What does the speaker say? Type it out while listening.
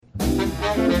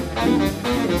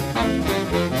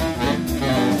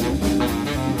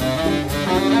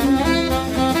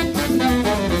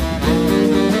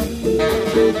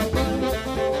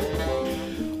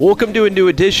Welcome to a new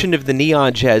edition of the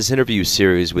Neon Jazz interview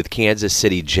series with Kansas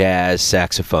City jazz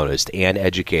saxophonist and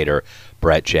educator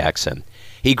Brett Jackson.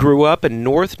 He grew up in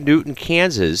North Newton,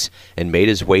 Kansas, and made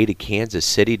his way to Kansas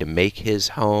City to make his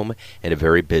home in a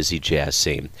very busy jazz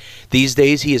scene. These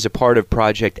days, he is a part of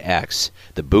Project X,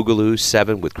 the Boogaloo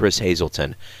 7 with Chris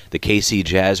Hazelton, the KC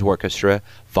Jazz Orchestra,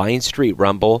 Vine Street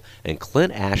Rumble, and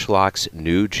Clint Ashlock's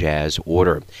New Jazz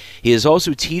Order. He is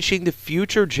also teaching the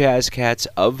future jazz cats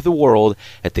of the world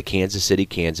at the Kansas City,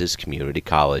 Kansas Community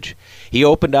College. He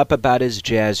opened up about his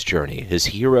jazz journey, his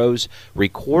heroes,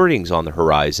 recordings on the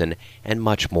horizon, and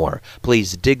much more.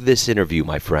 Please dig this interview,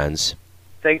 my friends.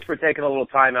 Thanks for taking a little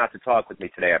time out to talk with me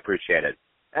today. I appreciate it.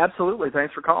 Absolutely.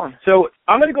 Thanks for calling. So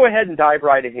I'm going to go ahead and dive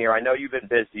right in here. I know you've been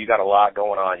busy. You got a lot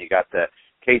going on. You got the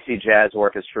KC Jazz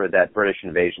Orchestra. That British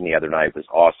Invasion the other night was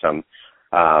awesome.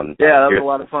 Yeah, that was a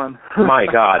lot of fun. My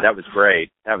God, that was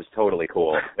great. That was totally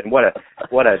cool. And what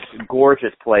a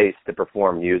gorgeous place to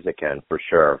perform music in, for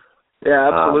sure. Yeah,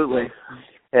 absolutely.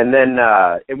 And then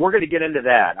and we're going to get into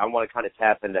that. I want to kind of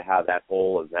tap into how that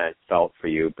whole event felt for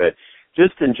you. But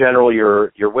just in general,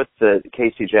 you're with the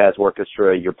KC Jazz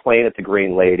Orchestra. You're playing at the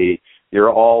Green Lady.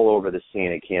 You're all over the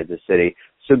scene in Kansas City.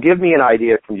 So give me an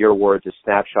idea from your words, a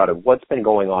snapshot of what's been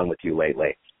going on with you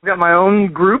lately. I've got my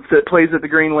own group that plays at the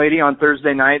Green Lady on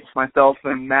Thursday nights, myself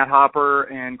and Matt Hopper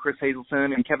and Chris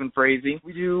Hazelton and Kevin Frazee.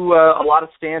 We do a lot of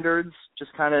standards,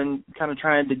 just kind of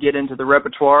trying to get into the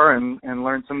repertoire and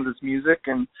learn some of this music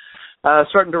and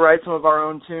starting to write some of our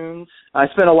own tunes. I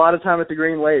spent a lot of time at the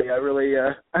Green Lady. I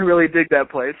really dig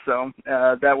that place, so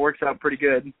that works out pretty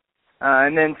good.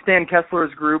 And then Stan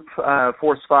Kessler's group,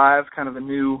 Force 5, kind of a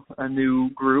new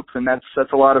group, and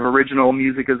that's a lot of original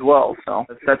music as well. So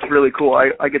that's really cool.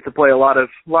 I get to play a lot of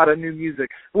new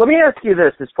music. Let me ask you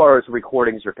this: as far as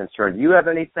recordings are concerned, do you have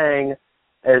anything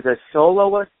as a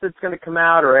soloist that's going to come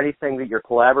out, or anything that you're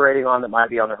collaborating on that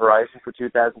might be on the horizon for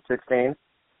 2016?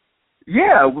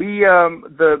 Yeah, we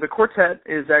the quartet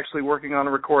is actually working on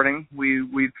a recording.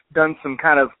 We've done some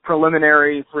kind of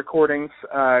preliminary recordings.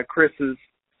 Chris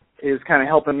is kind of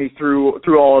helping me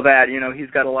through all of that. You know, he's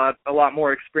got a lot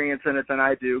more experience in it than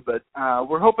I do, but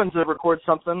we're hoping to record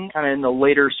something kind of in the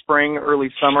later spring, early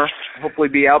summer, hopefully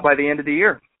be out by the end of the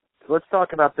year. So let's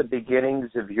talk about the beginnings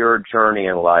of your journey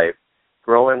in life,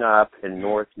 growing up in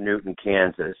North Newton,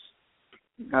 Kansas.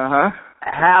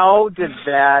 How did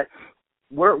that,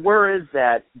 where is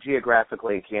that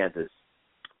geographically in Kansas?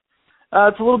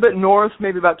 It's a little bit north,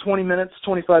 maybe about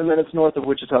 25 minutes north of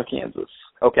Wichita, Kansas.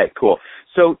 Okay, cool.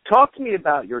 So talk to me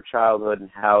about your childhood and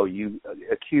how you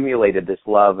accumulated this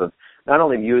love of not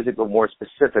only music, but more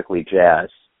specifically jazz.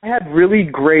 I had really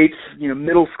great,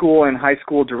 middle school and high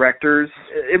school directors.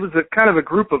 It was a kind of a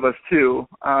group of us too.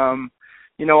 A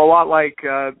lot like,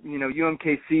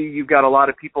 UMKC, you've got a lot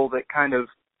of people that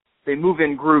they move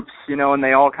in groups, and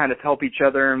they all kind of help each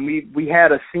other. And we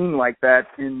had a scene like that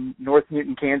in North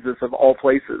Newton, Kansas, of all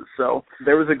places. So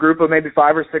there was a group of maybe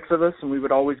 5 or 6 of us, and we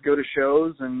would always go to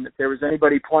shows. And if there was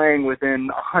anybody playing within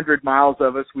 100 miles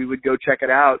of us, we would go check it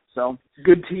out. So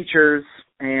good teachers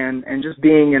and just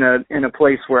being in a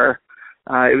place where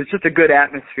it was just a good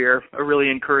atmosphere, a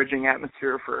really encouraging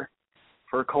atmosphere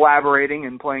for collaborating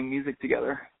and playing music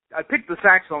together. I picked the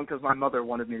saxophone because my mother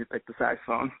wanted me to pick the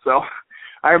saxophone. So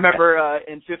I remember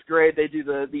in 5th grade they do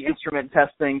the instrument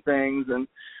testing things, and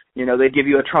they give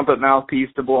you a trumpet mouthpiece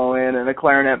to blow in and a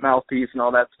clarinet mouthpiece and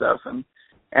all that stuff.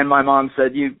 And my mom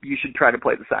said you should try to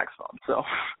play the saxophone. So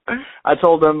I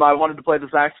told them I wanted to play the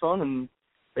saxophone, and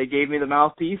they gave me the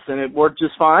mouthpiece, and it worked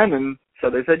just fine. And so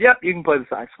they said, "Yep, you can play the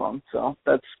saxophone." So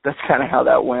that's kind of how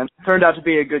that went. Turned out to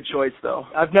be a good choice, though.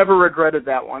 I've never regretted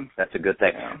that one. That's a good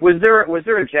thing. Yeah. Was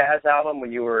there a jazz album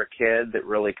when you were a kid that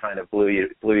really kind of blew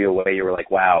you away? You were like,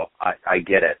 "Wow, I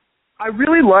get it." I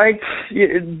really liked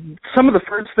some of the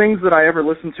first things that I ever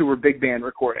listened to were big band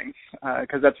recordings,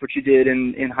 because that's what you did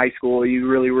in high school. You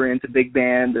really were into big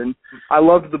band, and I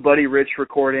loved the Buddy Rich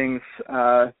recordings,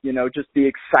 just the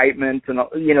excitement, and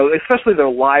especially their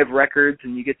live records,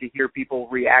 and you get to hear people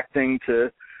reacting to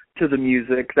the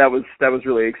music. That was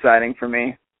really exciting for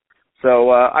me.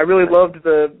 So I really loved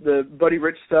the Buddy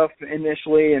Rich stuff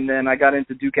initially, and then I got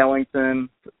into Duke Ellington.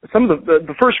 Some of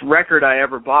the first record I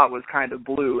ever bought was Kind of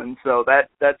Blue, and so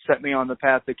that set me on the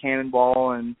path to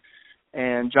Cannonball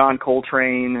and John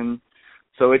Coltrane, and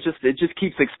so it just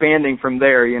keeps expanding from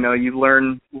there. You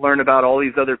learn about all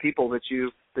these other people that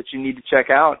you need to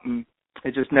check out, and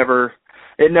it never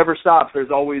stops. There's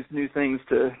always new things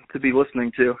to be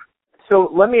listening to. So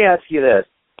let me ask you this.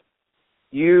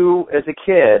 You, as a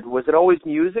kid, was it always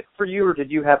music for you, or did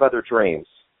you have other dreams?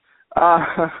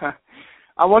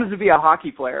 I I wanted to be a hockey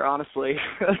player, honestly.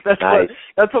 Nice.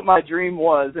 That's what my dream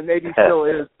was, and maybe still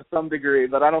is to some degree,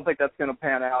 but I don't think that's going to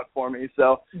pan out for me.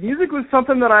 So music was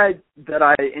something that I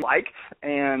liked,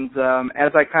 and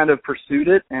as I kind of pursued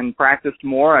it and practiced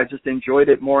more, I just enjoyed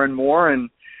it more and more. And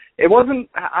it wasn't,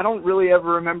 I don't really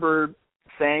ever remember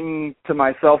saying to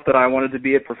myself that I wanted to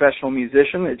be a professional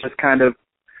musician. It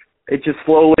just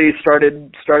slowly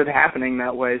started happening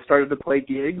that way. Started to play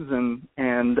gigs,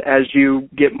 and as you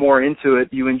get more into it,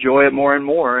 you enjoy it more and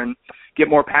more, and get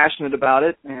more passionate about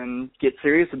it, and get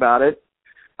serious about it.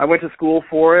 I went to school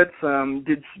for it.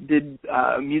 Did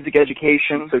music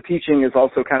education. So teaching is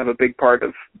also kind of a big part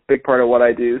of what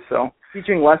I do. So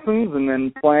teaching lessons and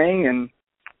then playing, and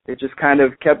it just kind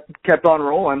of kept on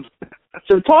rolling.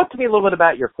 So talk to me a little bit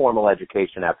about your formal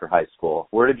education after high school.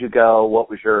 Where did you go? What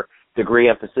was your degree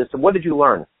emphasis, and what did you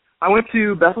learn? I went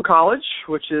to Bethel College,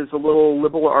 which is a little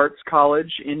liberal arts college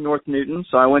in North Newton.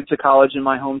 So I went to college in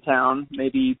my hometown,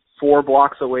 maybe 4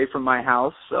 blocks away from my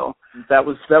house. So that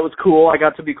was cool. I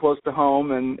got to be close to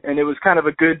home, and it was kind of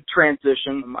a good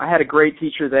transition. I had a great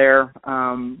teacher there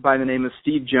by the name of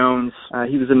Steve Jones.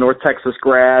 He was a North Texas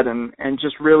grad, and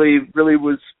just really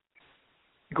was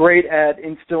great at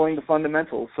instilling the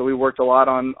fundamentals. So we worked a lot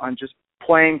on just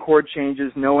playing chord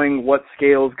changes, knowing what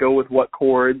scales go with what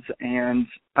chords, and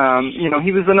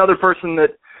he was another person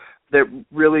that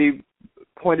really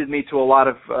pointed me to a lot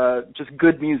of just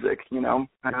good music.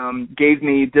 Gave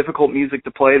me difficult music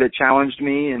to play that challenged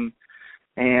me,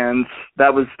 and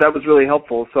that was really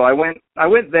helpful. So I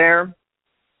went there,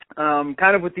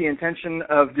 kind of with the intention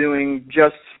of doing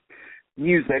just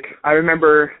music. I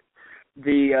remember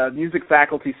the music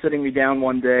faculty sitting me down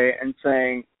one day and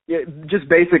just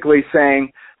basically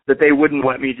saying that they wouldn't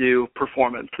let me do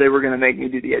performance. They were going to make me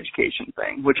do the education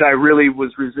thing, which I really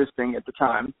was resisting at the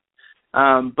time.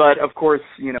 But of course,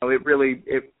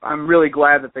 I'm really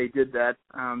glad that they did that.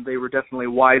 They were definitely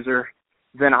wiser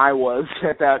than I was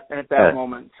at that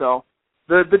moment. So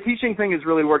the teaching thing has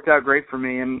really worked out great for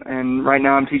me. And right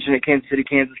now I'm teaching at Kansas City,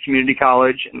 Kansas Community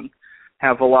College, and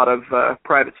have a lot of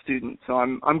private students. So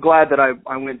I'm glad that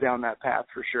I went down that path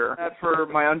for sure. That for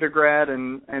my undergrad,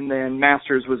 and then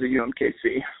master's was at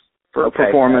UMKC for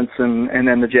performance, and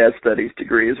then the jazz studies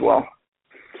degree as well.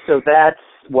 So that's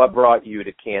what brought you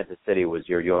to Kansas City, was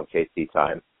your UMKC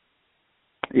time.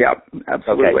 Yeah,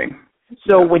 absolutely. Okay.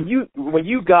 So when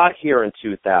you got here in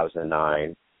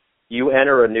 2009, you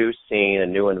enter a new scene, a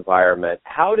new environment.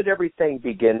 How did everything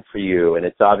begin for you? And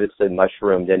it's obviously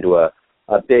mushroomed into a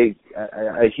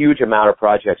huge amount of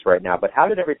projects right now, but how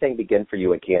did everything begin for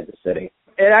you in Kansas City?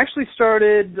 It actually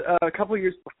started a couple of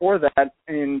years before that.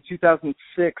 In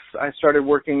 2006, I started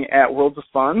working at Worlds of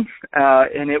Fun,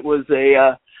 and it was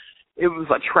a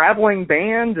traveling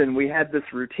band, and we had this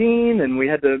routine, and we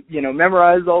had to,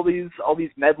 memorize all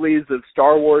these medleys of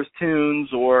Star Wars tunes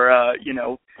or,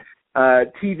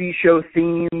 TV show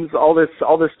themes, all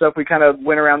this stuff. We kind of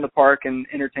went around the park and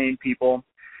entertained people.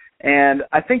 And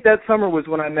I think that summer was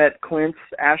when I met Clint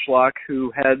Ashlock,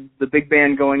 who had the big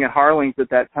band going at Harlings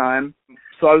at that time.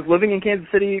 So I was living in Kansas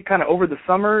City kind of over the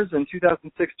summers in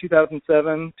 2006,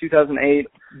 2007, 2008.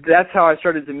 That's how I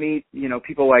started to meet,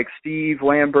 people like Steve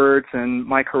Lambert and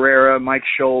Mike Herrera, Mike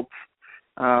Schultz.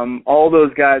 All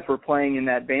those guys were playing in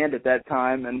that band at that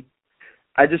time. And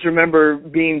I just remember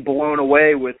being blown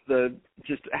away with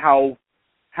just how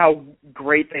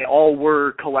great they all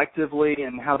were collectively,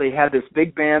 and how they had this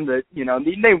big band that,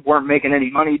 they weren't making any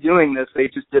money doing this. They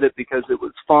just did it because it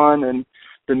was fun and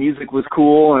the music was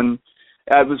cool, and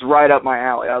it was right up my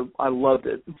alley. I loved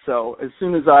it. So as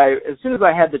soon as I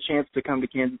had the chance to come to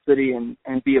Kansas City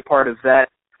and be a part of that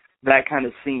kind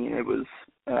of scene, it was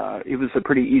a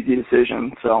pretty easy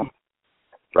decision. So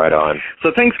right on.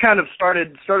 So things kind of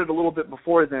started a little bit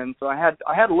before then. So I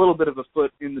had a little bit of a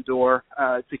foot in the door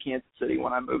to Kansas City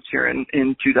when I moved here in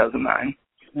 2009.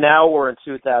 Now we're in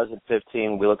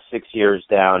 2015. We look 6 years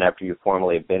down after you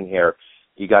formally have been here.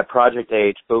 You got Project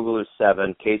H, Boogaloo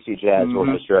 7, KC Jazz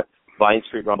Orchestra, Vine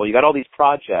Street Rumble. You got all these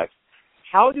projects.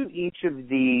 How do each of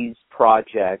these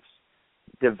projects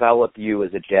develop you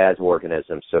as a jazz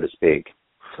organism, so to speak?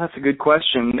 That's a good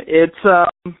question.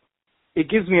 It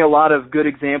gives me a lot of good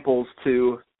examples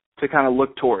to kind of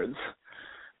look towards,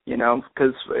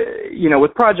 because,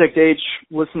 with Project H,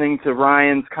 listening to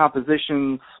Ryan's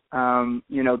compositions,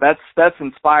 that's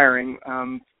inspiring.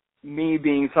 Me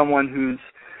being someone who's,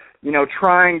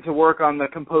 trying to work on the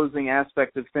composing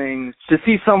aspect of things, to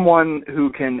see someone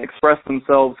who can express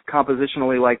themselves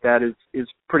compositionally like that is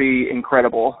pretty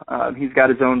incredible. He's got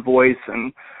his own voice,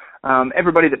 and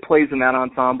everybody that plays in that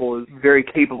ensemble is very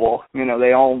capable.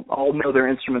 They all know their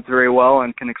instruments very well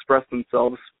and can express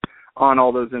themselves on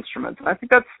all those instruments. And I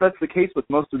think that's the case with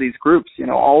most of these groups. You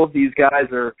know, all of these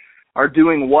guys are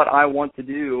doing what I want to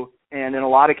do, and in a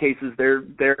lot of cases they're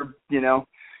you know,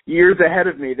 years ahead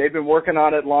of me. They've been working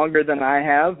on it longer than I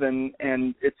have, and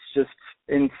it's just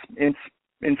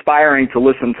inspiring to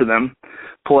listen to them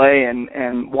play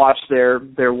and watch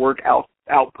their work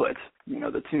output. You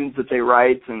know, the tunes that they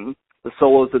write and the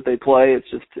solos that they play.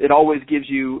 It always gives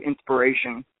you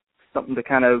inspiration, something to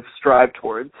kind of strive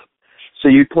towards. So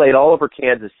you played all over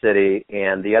Kansas City,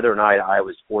 and the other night I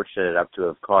was fortunate enough to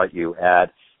have caught you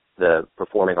at the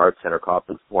Performing Arts Center,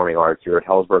 Kaufman Performing Arts here at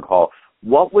Helzberg Hall.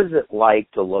 What was it like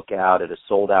to look out at a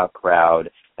sold-out crowd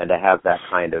and to have that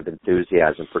kind of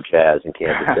enthusiasm for jazz in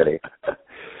Kansas City?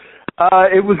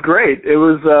 It was great. It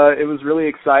was really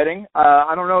exciting.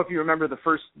 I don't know if you remember the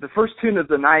first tune of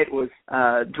the night was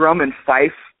drum and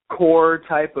fife core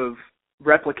type of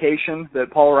replication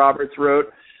that Paul Roberts wrote.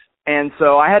 And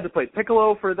so I had to play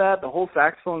piccolo for that. The whole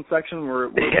saxophone section were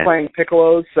playing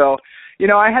piccolos. So, you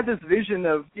know, I had this vision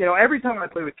of, you know, every time I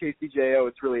play with KCJO,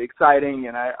 it's really exciting,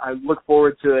 and I look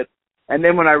forward to it. And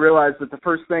then when I realized that the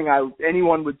first thing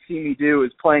anyone would see me do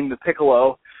is playing the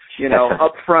piccolo, you know,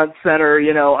 up front, center,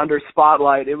 you know, under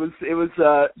spotlight, it was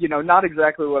you know, not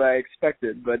exactly what I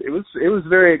expected, but it was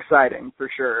very exciting for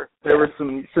sure. There were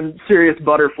some serious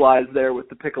butterflies there with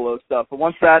the piccolo stuff, but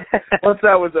once that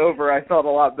was over, I felt a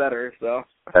lot better. So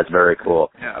that's very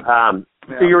cool. Yeah.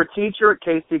 So you're a teacher at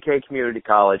KCK Community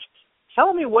College.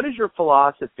 Tell me, what is your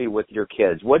philosophy with your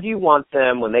kids? What do you want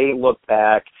them when they look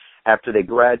back after they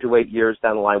graduate years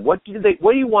down the line? What do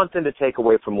you want them to take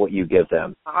away from what you give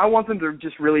them? I want them to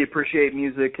just really appreciate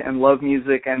music and love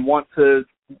music and want to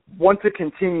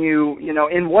continue, you know,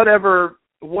 in whatever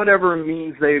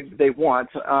means they want.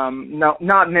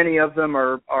 Not many of them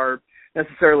are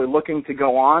necessarily looking to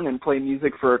go on and play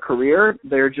music for a career.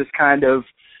 They're just kind of,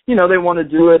 you know, they want to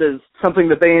do it as something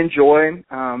that they enjoy.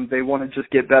 They want to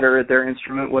just get better at their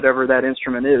instrument, whatever that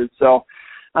instrument is. So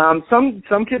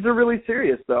some kids are really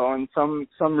serious though, and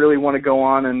some really want to go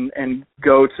on and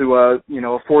go to a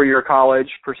 4-year college,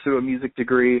 pursue a music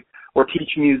degree, or teach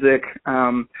music.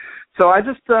 So I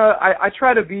just I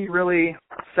try to be really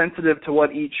sensitive to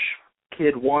what each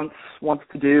kid wants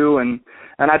to do, and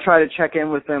I try to check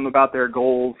in with them about their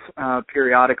goals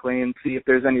periodically and see if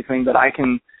there's anything that I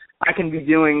can be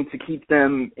doing to keep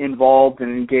them involved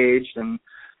and engaged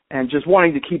and just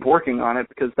wanting to keep working on it,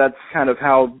 because that's kind of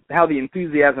how the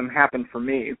enthusiasm happened for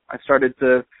me. I started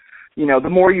to, you know, the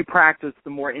more you practice, the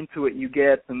more into it you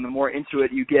get, and the more into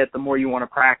it you get, the more you want to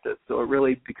practice. So it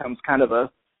really becomes kind of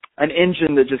an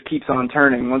engine that just keeps on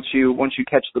turning once you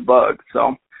catch the bug.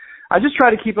 So I just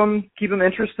try to keep them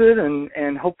interested,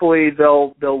 and hopefully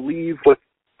they'll leave with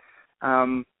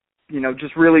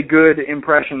just really good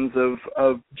impressions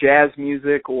of jazz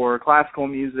music or classical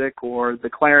music or the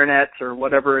clarinet or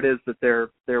whatever it is that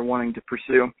they're wanting to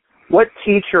pursue. What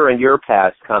teacher in your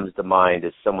past comes to mind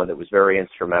as someone that was very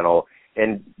instrumental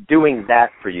in doing that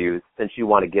for you, since you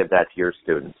want to give that to your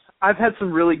students? I've had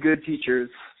some really good teachers,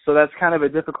 so that's kind of a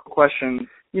difficult question.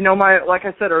 You know, like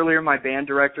I said earlier, my band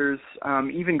directors,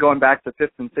 even going back to 5th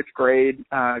and 6th grade,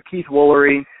 Keith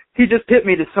Woolery, he just hit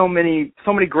me to so many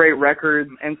great records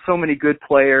and so many good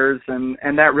players, and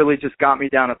that really just got me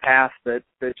down a path that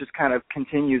just kind of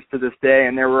continues to this day.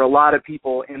 And there were a lot of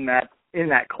people in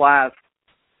that class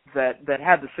that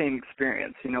had the same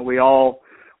experience. You know, we all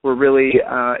were really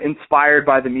inspired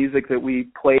by the music that we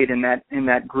played in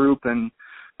that group, and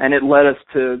it led us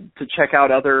to check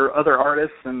out other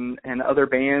artists and other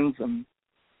bands. And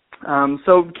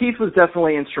so Keith was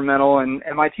definitely instrumental, and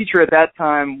my teacher at that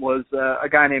time was a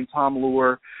guy named Tom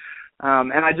Lure.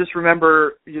 And I just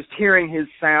remember just hearing his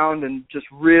sound and just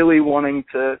really wanting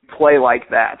to play like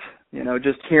that. You know,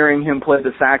 just hearing him play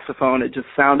the saxophone, it just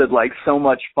sounded like so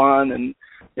much fun, and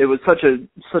it was such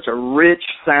a rich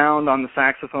sound on the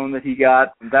saxophone that he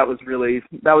got. That was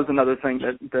another thing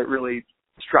that really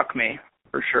struck me,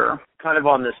 for sure. Kind of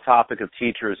on this topic of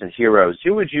teachers and heroes,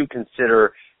 who would you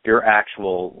consider your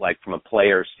actual, like from a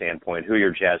player standpoint, who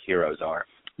your jazz heroes are?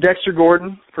 Dexter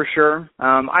Gordon, for sure.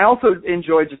 I also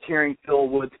enjoy just hearing Phil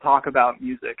Woods talk about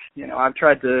music. You know, I've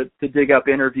tried to dig up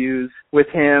interviews with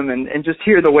him and just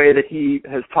hear the way that he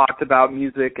has talked about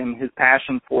music, and his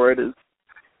passion for it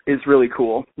is really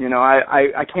cool. You know,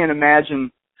 I can't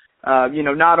imagine,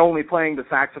 not only playing the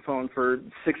saxophone for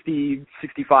 60,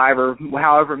 65 or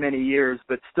however many years,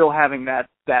 but still having that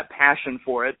passion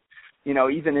for it, you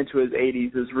know, even into his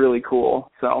 80s is really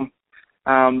cool. So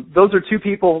those are two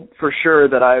people for sure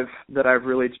that I've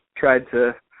really tried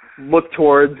to look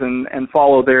towards and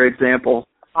follow their example.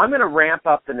 I'm going to ramp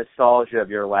up the nostalgia of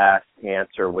your last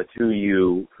answer with who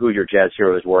your jazz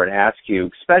heroes were, and ask you,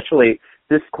 especially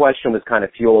this question was kind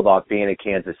of fueled off being in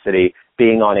Kansas City,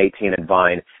 being on 18 and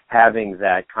Vine, having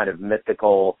that kind of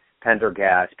mythical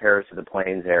Pendergast, Paris of the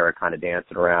Plains era kind of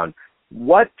dancing around.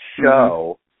 What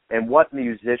show and what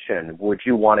musician would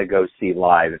you want to go see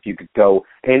live if you could go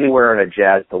anywhere in a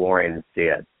jazz DeLorean and see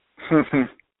it?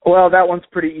 Well, that one's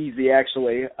pretty easy,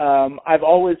 actually. I've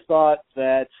always thought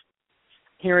that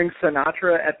hearing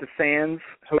Sinatra at the Sands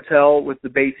Hotel with the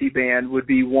Basie Band would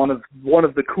be one of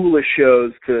the coolest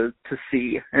shows to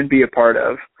see and be a part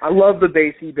of. I love the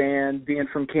Basie Band, being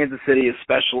from Kansas City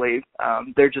especially.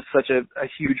 They're just such a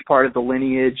huge part of the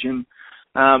lineage. And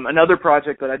another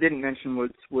project that I didn't mention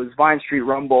was Vine Street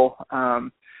Rumble.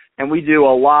 And we do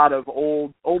a lot of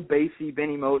old Basie,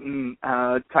 Benny Moten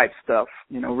type stuff,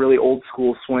 really old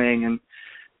school swing.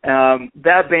 And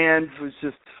that band was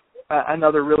just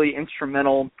another really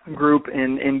instrumental group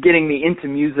in getting me into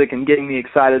music and getting me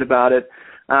excited about it.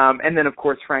 And then, of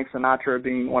course, Frank Sinatra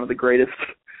being one of the greatest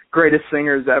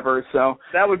singers ever. So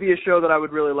that would be a show that I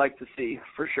would really like to see,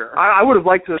 for sure. I would have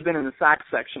liked to have been in the sax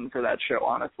section for that show,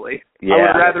 honestly. Yeah. I would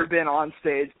have rather been on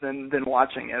stage than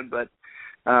watching it, but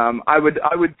I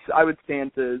would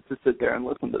stand to sit there and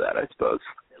listen to that, I suppose.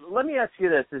 Let me ask you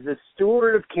this. As a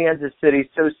steward of Kansas City,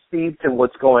 so steeped in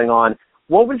what's going on,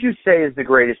 what would you say is the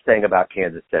greatest thing about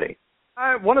Kansas City?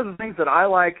 One of the things that I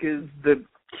like is the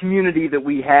community that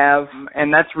we have,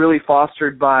 and that's really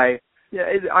fostered by,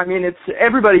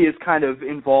 everybody is kind of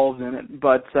involved in it,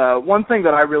 but one thing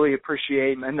that I really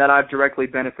appreciate and that I've directly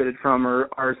benefited from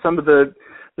are some of the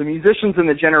musicians in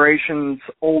the generations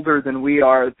older than we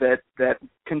are that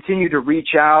continue to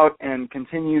reach out and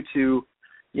continue to,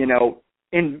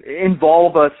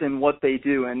 involve us in what they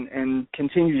do and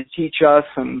continue to teach us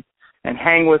and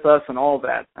hang with us and all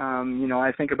that.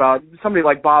 I think about somebody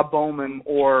like Bob Bowman,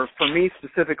 or for me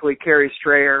specifically, Kerry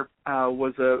Strayer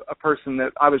was a person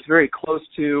that I was very close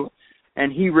to,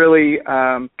 and he really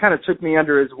kind of took me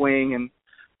under his wing.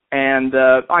 And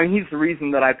he's the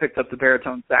reason that I picked up the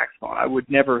baritone saxophone. I would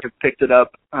never have picked it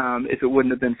up if it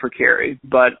wouldn't have been for Kerry.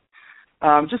 But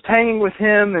just hanging with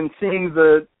him and seeing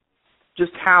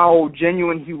just how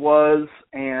genuine he was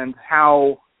and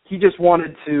how he just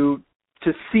wanted to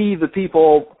see the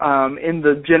people in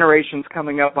the generations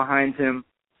coming up behind him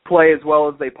play as well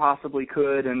as they possibly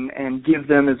could and give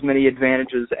them as many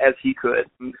advantages as he could.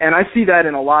 And I see that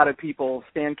in a lot of people.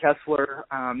 Stan Kessler,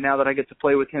 now that I get to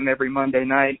play with him every Monday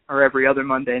night or every other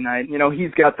Monday night,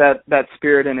 he's got that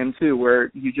spirit in him too,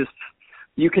 where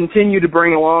you continue to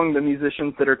bring along the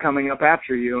musicians that are coming up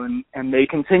after you, and they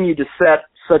continue to set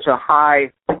such a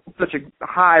high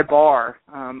bar,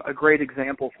 a great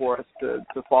example for us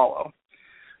to follow.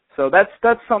 So that's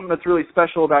something that's really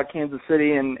special about Kansas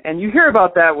City, and you hear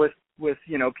about that with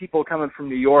people coming from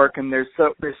New York, and there's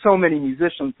so many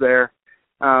musicians there,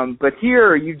 but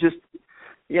here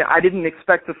I didn't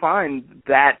expect to find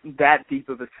that deep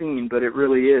of a scene, but it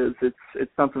really is.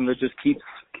 It's something that just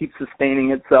keeps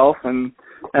sustaining itself, and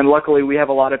luckily we have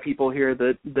a lot of people here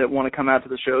that want to come out to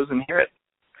the shows and hear it.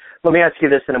 Let me ask you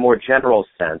this in a more general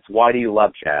sense. Why do you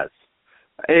love jazz?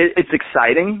 It's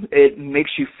exciting. It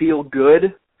makes you feel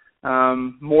good.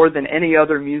 More than any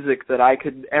other music that I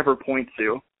could ever point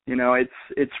to.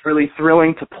 It's really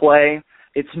thrilling to play.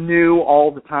 It's new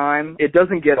all the time. It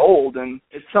doesn't get old, and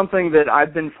it's something that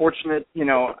I've been fortunate,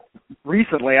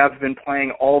 recently I've been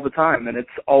playing all the time, and it's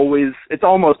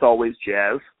almost always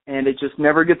jazz, and it just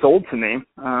never gets old to me.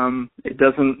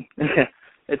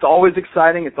 It's always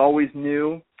exciting. It's always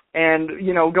new. And,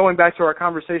 going back to our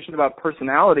conversation about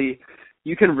personality,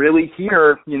 you can really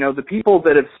hear, the people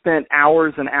that have spent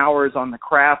hours and hours on the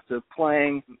craft of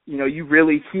playing, you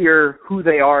really hear who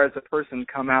they are as a person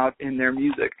come out in their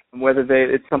music. Whether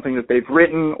it's something that they've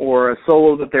written or a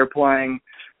solo that they're playing,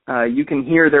 you can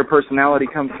hear their personality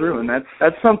come through. And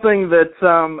that's something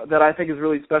that I think is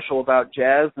really special about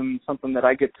jazz, and something that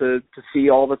I get to see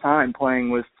all the time playing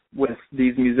with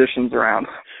these musicians around.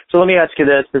 So let me ask you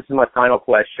this. This is my final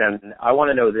question. I want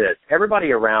to know this.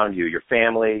 Everybody around you, your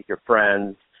family, your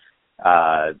friends,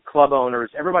 club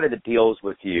owners, everybody that deals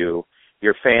with you,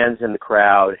 your fans in the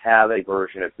crowd have a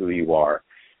version of who you are,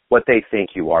 what they think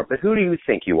you are. But who do you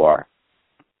think you are?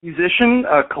 Musician,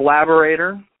 a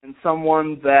collaborator, and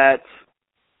someone that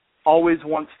always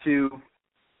wants to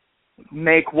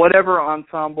make whatever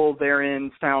ensemble they're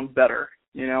in sound better.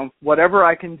 Whatever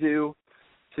I can do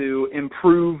to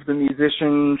improve the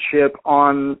musicianship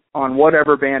on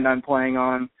whatever band I'm playing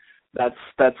on, that's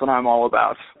what I'm all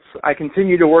about. So I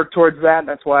continue to work towards that.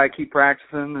 That's why I keep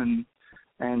practicing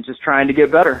and just trying to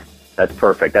get better. That's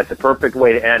perfect. That's a perfect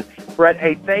way to end. Brett,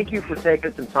 hey, thank you for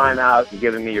taking some time out and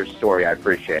giving me your story. I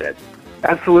appreciate it.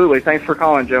 Absolutely. Thanks for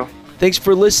calling, Joe. Thanks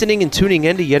for listening and tuning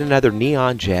in to yet another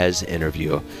Neon Jazz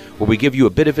interview, where we give you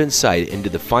a bit of insight into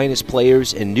the finest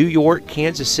players in New York,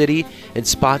 Kansas City, and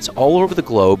spots all over the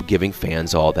globe, giving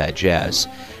fans all that jazz.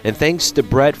 And thanks to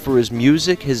Brett for his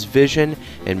music, his vision,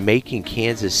 and making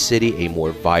Kansas City a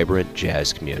more vibrant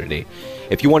jazz community.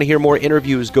 If you want to hear more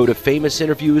interviews, go to Famous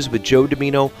Interviews with Joe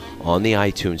Dimino on the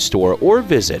iTunes Store, or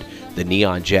visit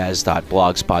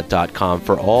theneonjazz.blogspot.com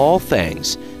for all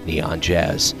things Neon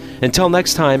Jazz. Until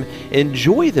next time,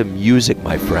 enjoy the music,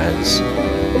 my friends.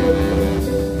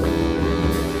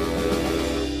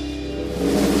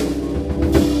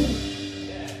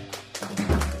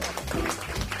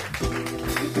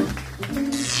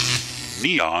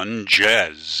 Neon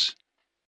Jazz.